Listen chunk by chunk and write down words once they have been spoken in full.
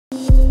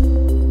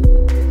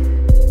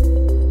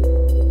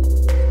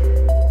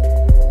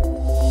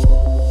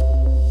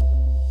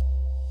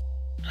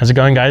How's it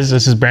going, guys?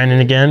 This is Brandon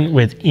again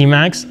with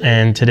EMAX,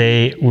 and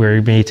today we're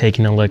going to be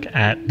taking a look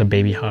at the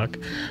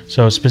Babyhawk.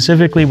 So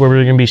specifically what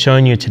we're going to be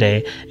showing you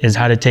today is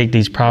how to take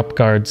these prop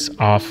guards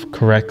off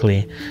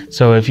correctly.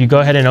 So if you go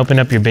ahead and open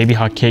up your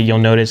Babyhawk kit, you'll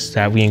notice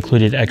that we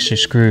included extra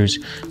screws.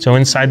 So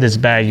inside this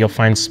bag, you'll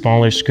find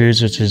smaller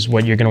screws, which is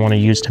what you're going to want to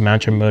use to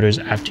mount your motors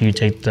after you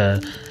take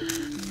the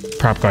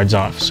prop guards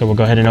off. So we'll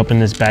go ahead and open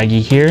this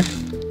baggie here.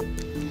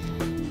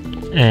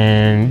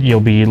 And you'll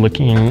be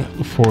looking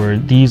for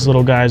these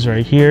little guys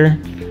right here.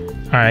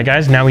 All right,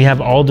 guys, now we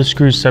have all the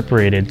screws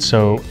separated.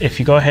 So if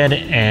you go ahead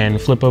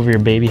and flip over your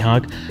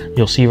Babyhawk,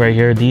 you'll see right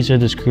here, these are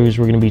the screws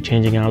we're gonna be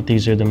changing out.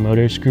 These are the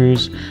motor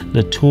screws.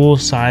 The tool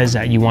size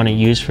that you wanna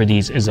use for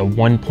these is a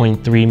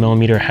 1.3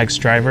 millimeter hex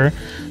driver.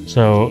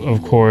 So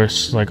of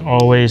course, like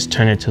always,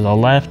 turn it to the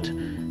left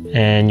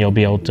and you'll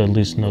be able to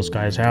loosen those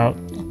guys out.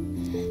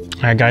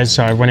 All right, guys,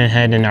 so I went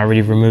ahead and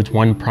already removed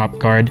one prop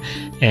guard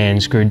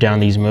and screwed down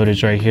these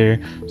motors right here.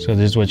 So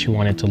this is what you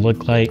want it to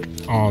look like,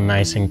 all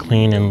nice and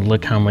clean, and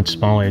look how much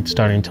smaller it's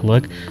starting to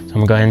look. So I'm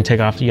gonna go ahead and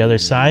take off the other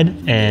side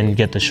and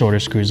get the shorter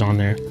screws on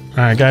there. All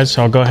right, guys,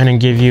 so I'll go ahead and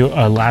give you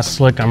a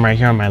last look. I'm right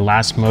here on my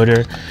last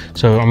motor.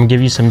 So I'm gonna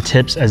give you some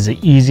tips as the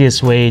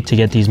easiest way to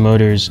get these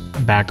motors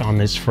back on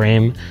this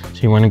frame.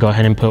 So you wanna go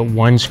ahead and put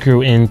one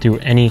screw in through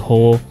any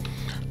hole,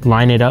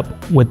 line it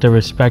up with the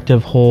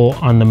respective hole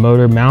on the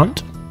motor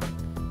mount.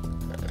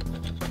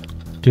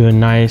 Do a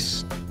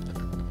nice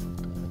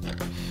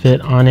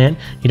fit on it.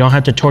 You don't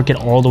have to torque it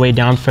all the way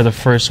down for the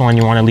first one.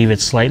 You want to leave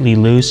it slightly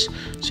loose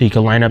so you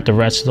can line up the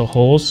rest of the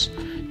holes.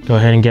 Go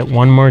ahead and get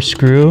one more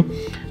screw.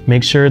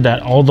 Make sure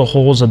that all the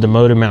holes of the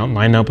motor mount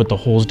line up with the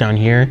holes down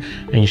here,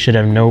 and you should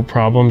have no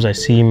problems. I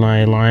see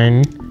my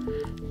line.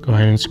 Go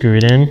ahead and screw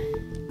it in.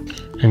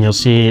 And you'll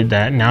see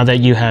that now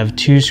that you have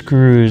two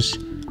screws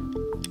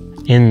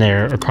in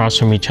there across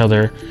from each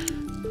other,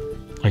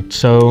 like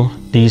so,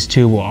 these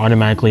two will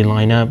automatically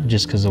line up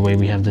just because of the way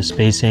we have the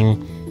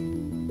spacing.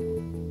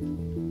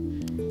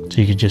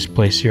 So you could just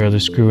place your other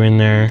screw in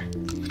there,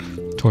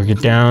 torque it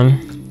down.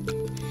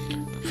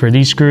 For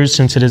these screws,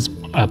 since it is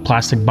a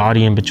plastic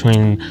body in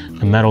between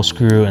the metal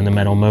screw and the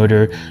metal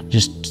motor,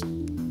 just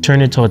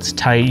turn it till it's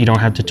tight. You don't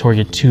have to torque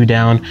it too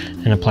down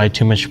and apply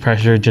too much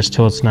pressure, just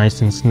till it's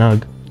nice and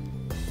snug.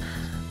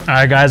 All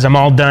right, guys, I'm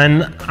all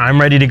done. I'm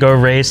ready to go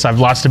race.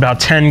 I've lost about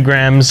 10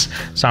 grams,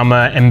 so I'm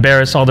gonna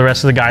embarrass all the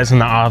rest of the guys in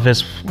the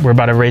office. We're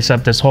about to race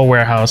up this whole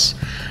warehouse.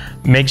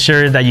 Make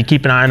sure that you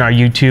keep an eye on our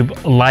YouTube,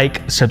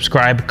 like,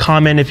 subscribe,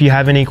 comment if you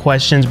have any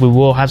questions. We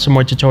will have some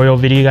more tutorial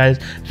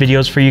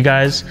videos for you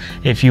guys.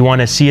 If you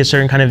wanna see a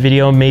certain kind of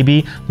video,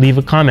 maybe leave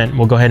a comment.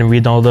 We'll go ahead and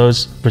read all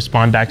those,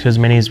 respond back to as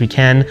many as we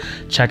can.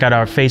 Check out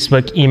our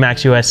Facebook,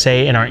 EMAX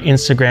USA, and our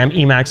Instagram,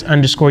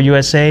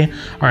 EMAX_USA.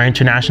 Our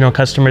international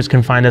customers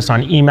can find us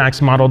on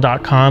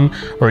emaxmodel.com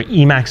or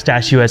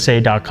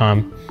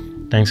emax-usa.com.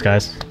 Thanks,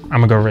 guys.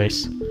 I'm gonna go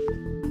race.